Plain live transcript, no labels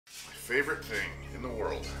favorite thing in the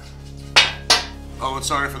world. Oh, and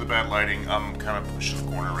sorry for the bad lighting. I'm kind of pushing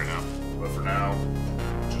the corner right now. But for now,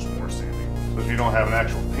 just more sanding. So if you don't have an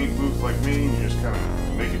actual paint booth like me, you're just kind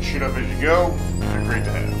of making shit up as you go, they're great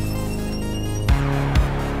to have.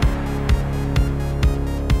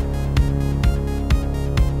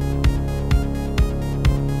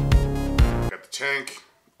 Got the tank,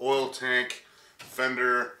 oil tank,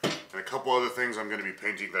 fender, and a couple other things I'm going to be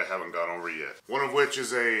painting that I haven't gone over yet. One of which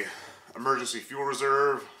is a emergency fuel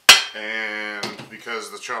reserve, and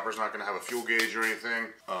because the chopper's not going to have a fuel gauge or anything,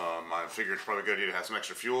 I figured it's probably a good idea to have some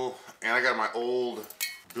extra fuel. And I got my old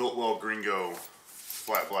Biltwell Gringo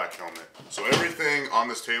flat black helmet. So everything on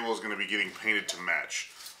this table is going to be getting painted to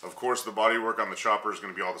match. Of course, the bodywork on the chopper is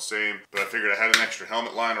going to be all the same, but I figured I had an extra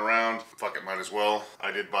helmet lying around. Fuck it, might as well.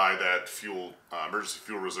 I did buy that fuel, emergency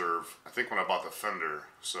fuel reserve, I think when I bought the fender.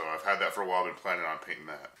 So I've had that for a while, been planning on painting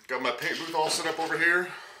that. Got my paint booth all set up over here.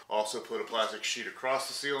 Also put a plastic sheet across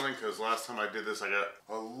the ceiling, because last time I did this, I got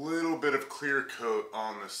a little bit of clear coat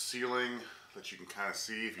on the ceiling that you can kind of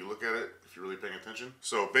see if you look at it, if you're really paying attention.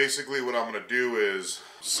 So basically what I'm going to do is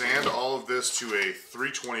sand all of this to a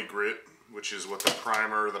 320 grit, which is what the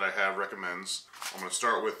primer that I have recommends. I'm going to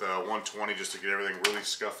start with 120 just to get everything really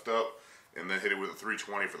scuffed up, and then hit it with a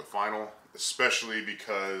 320 for the final, especially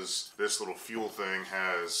because this little fuel thing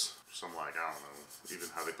has some, like, I don't know even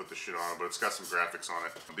how they put this shit on, but it's got some graphics on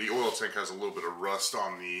it. The oil tank has a little bit of rust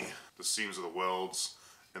on the seams of the welds,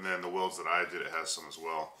 and then the welds that I did, it has some as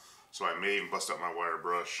well. So I may even bust out my wire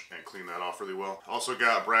brush and clean that off really well. Also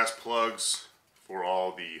got brass plugs for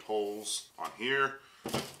all the holes on here.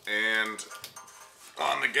 And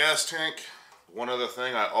on the gas tank, one other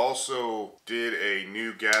thing, I also did a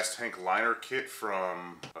new gas tank liner kit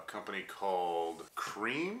from a company called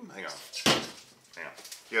Cream. Hang on.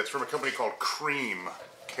 Yeah, it's from a company called Cream,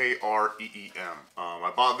 K-R-E-E-M.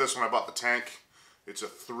 I bought this when I bought the tank. It's a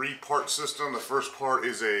 3-part system. The first part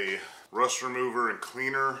is a rust remover and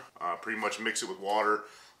cleaner. Pretty much mix it with water,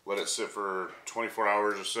 let it sit for 24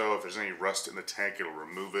 hours or so. If there's any rust in the tank, it'll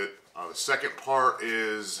remove it. The second part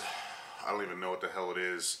is, I don't even know what the hell it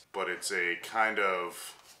is, but it's a kind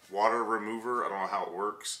of water remover. I don't know how it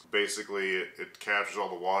works. Basically, it captures all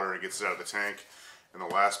the water and gets it out of the tank. And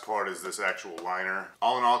the last part is this actual liner.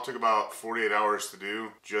 All in all, it took about 48 hours to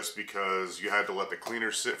do, just because you had to let the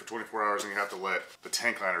cleaner sit for 24 hours and you have to let the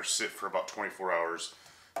tank liner sit for about 24 hours.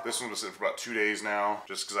 This one was sitting for about 2 days now,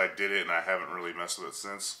 just because I did it and I haven't really messed with it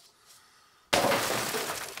since.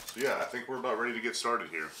 So yeah, I think we're about ready to get started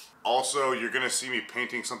here. Also, you're going to see me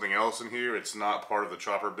painting something else in here. It's not part of the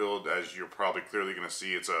chopper build, as you're probably clearly going to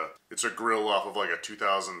see. It's a grill off of like a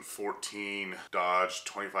 2014 Dodge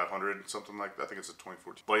 2500, something like that. I think it's a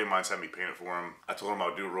 2014. Buddy of mine's had me paint it for him. I told him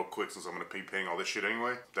I'd do it real quick since I'm going to be painting all this shit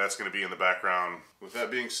anyway. That's going to be in the background. With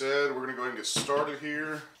that being said, we're going to go ahead and get started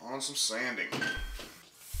here on some sanding.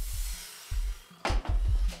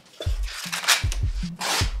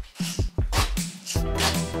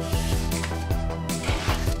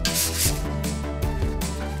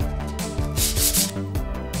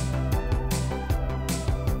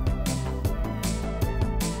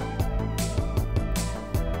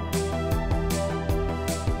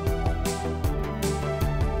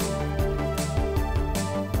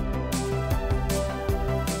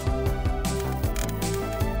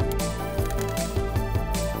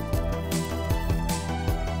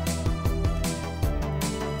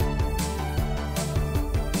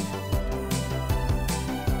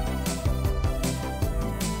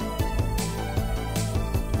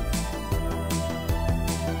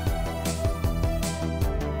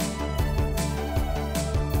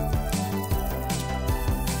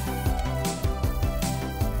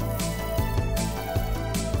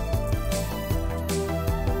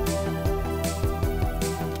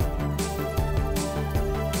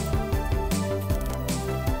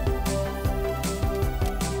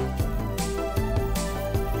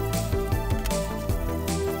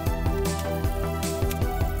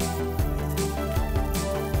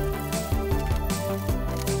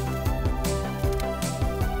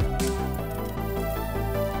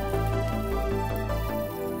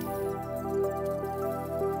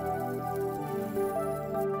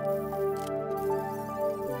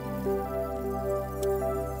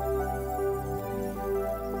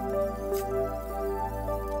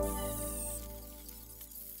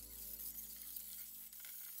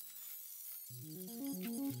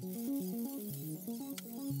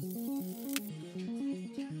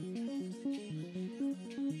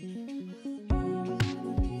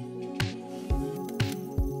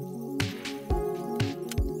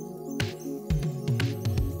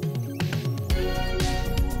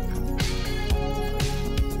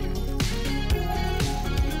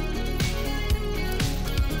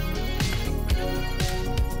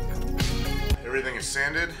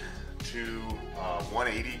 sanded to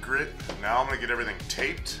 180 grit. Now I'm gonna get everything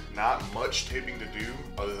taped. Not much taping to do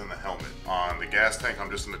other than the helmet. On the gas tank, I'm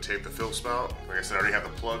just gonna tape the fill spout. Like I said, I already have the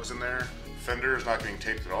plugs in there. Fender is not getting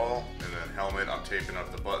taped at all. And then helmet, I'm taping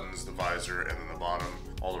up the buttons, the visor, and then the bottom,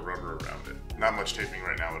 all the rubber around it. Not much taping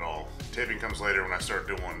right now at all. Taping comes later when I start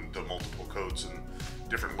doing the multiple coats and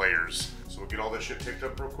different layers. So we'll get all this shit taped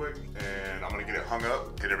up real quick, and I'm gonna get it hung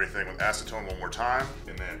up, hit everything with acetone one more time,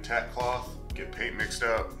 and then tack cloth, get paint mixed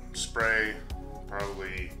up, spray,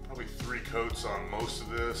 probably 3 coats on most of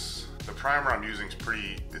this. The primer I'm using is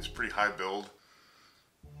pretty high build.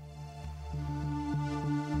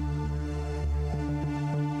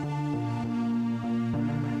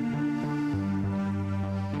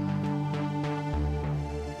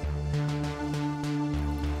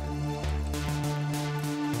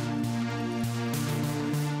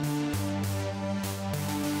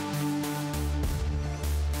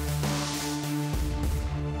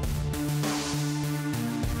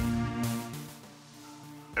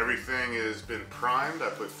 Everything has been primed. I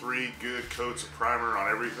put 3 good coats of primer on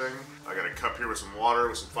everything. I got a cup here with some water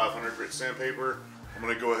with some 500 grit sandpaper. I'm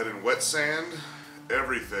gonna go ahead and wet sand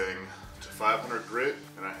everything to 500 grit,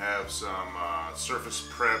 and I have some surface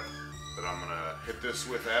prep that I'm gonna hit this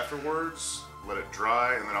with afterwards, let it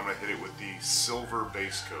dry, and then I'm gonna hit it with the silver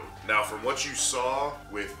base coat. Now, from what you saw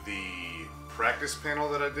with the practice panel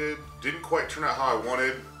that I did, didn't quite turn out how I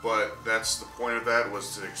wanted, but that's the point of that,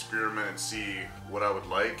 was to experiment and see what I would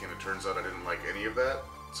like, and it turns out I didn't like any of that.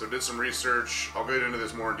 So did some research. I'll get into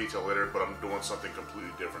this more in detail later, but I'm doing something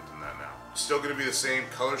completely different than that now. Still gonna be the same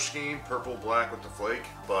color scheme, purple, black with the flake,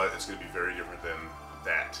 but it's gonna be very different than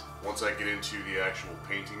that. Once I get into the actual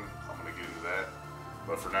painting, I'm gonna get into that.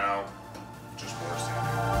 But for now, just more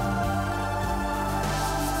sanding.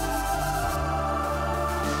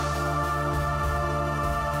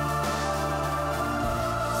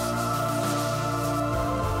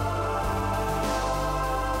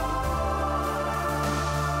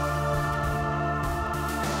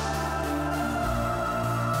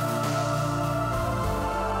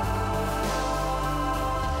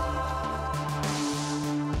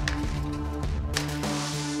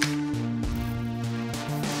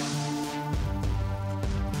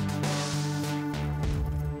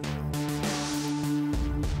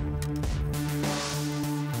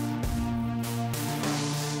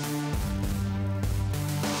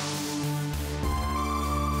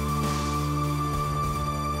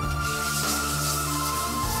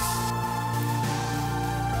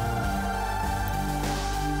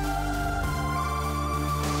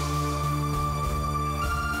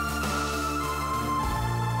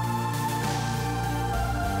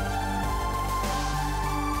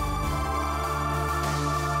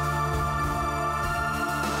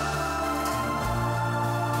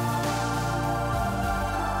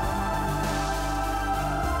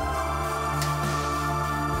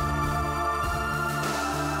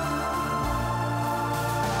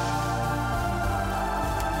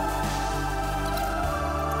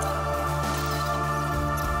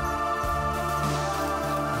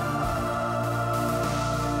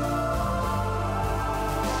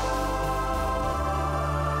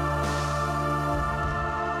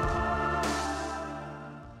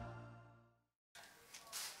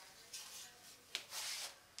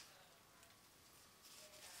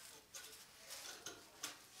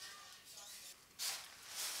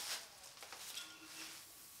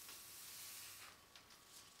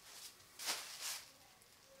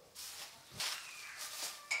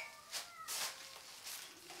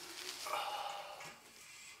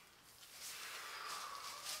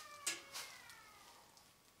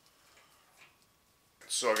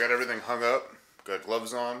 So I got everything hung up, got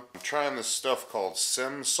gloves on. I'm trying this stuff called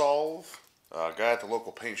Sim Solve. A guy at the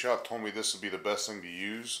local paint shop told me this would be the best thing to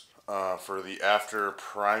use for the after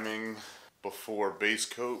priming before base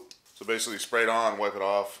coat. So basically spray it on, wipe it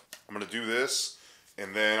off. I'm gonna do this,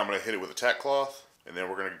 and then I'm gonna hit it with a tack cloth, and then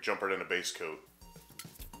we're gonna jump right into base coat.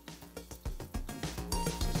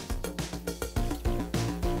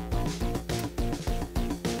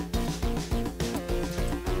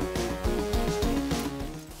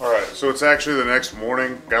 So it's actually the next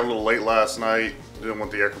morning. Got a little late last night. Didn't want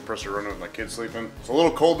the air compressor running with my kids sleeping. It's a little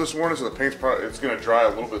cold this morning, so the paint's it's gonna dry a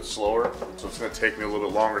little bit slower. So it's gonna take me a little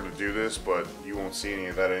bit longer to do this, but you won't see any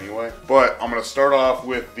of that anyway. But I'm gonna start off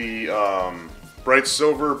with the bright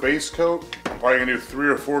silver base coat. probably gonna do 3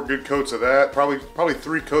 or 4 good coats of that. Probably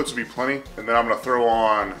 3 coats would be plenty. And then I'm gonna throw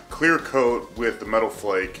on clear coat with the metal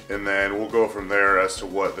flake, and then we'll go from there as to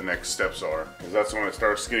what the next steps are. Because that's when it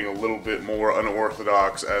starts getting a little bit more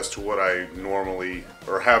unorthodox as to what I normally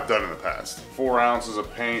or have done in the past. 4 ounces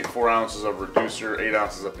of paint, 4 ounces of reducer, 8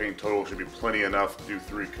 ounces of paint total should be plenty enough to do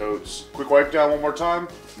 3 coats. Quick wipe down one more time.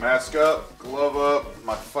 Mask up, glove up.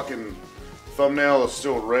 My fucking thumbnail is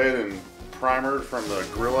still red and primered from the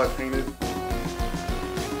grill I painted.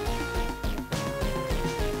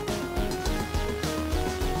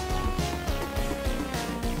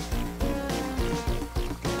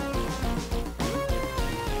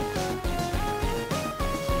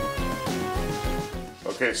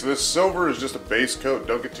 Okay, so this silver is just a base coat.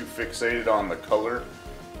 Don't get too fixated on the color.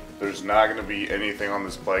 There's not going to be anything on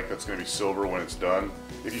this bike that's going to be silver when it's done.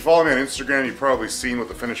 If you follow me on Instagram, you've probably seen what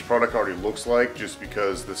the finished product already looks like, just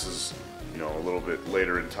because this is, you know, a little bit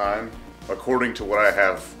later in time. According to what I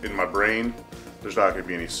have in my brain, there's not going to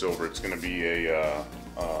be any silver. It's going to be a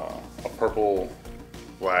purple,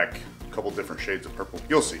 black, a couple different shades of purple.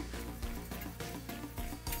 You'll see.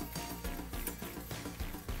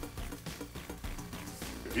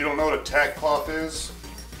 If you don't know what a tack cloth is,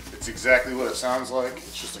 it's exactly what it sounds like.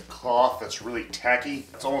 It's just a cloth that's really tacky.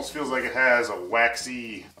 It almost feels like it has a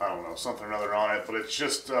waxy, I don't know, something or another on it, but it's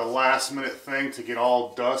just a last minute thing to get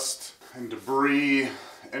all dust and debris,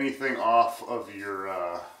 anything off of your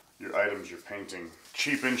items you're painting.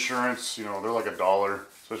 Cheap insurance, you know, they're like $1.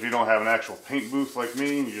 So if you don't have an actual paint booth like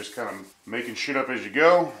me and you're just kind of making shit up as you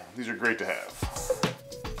go, these are great to have.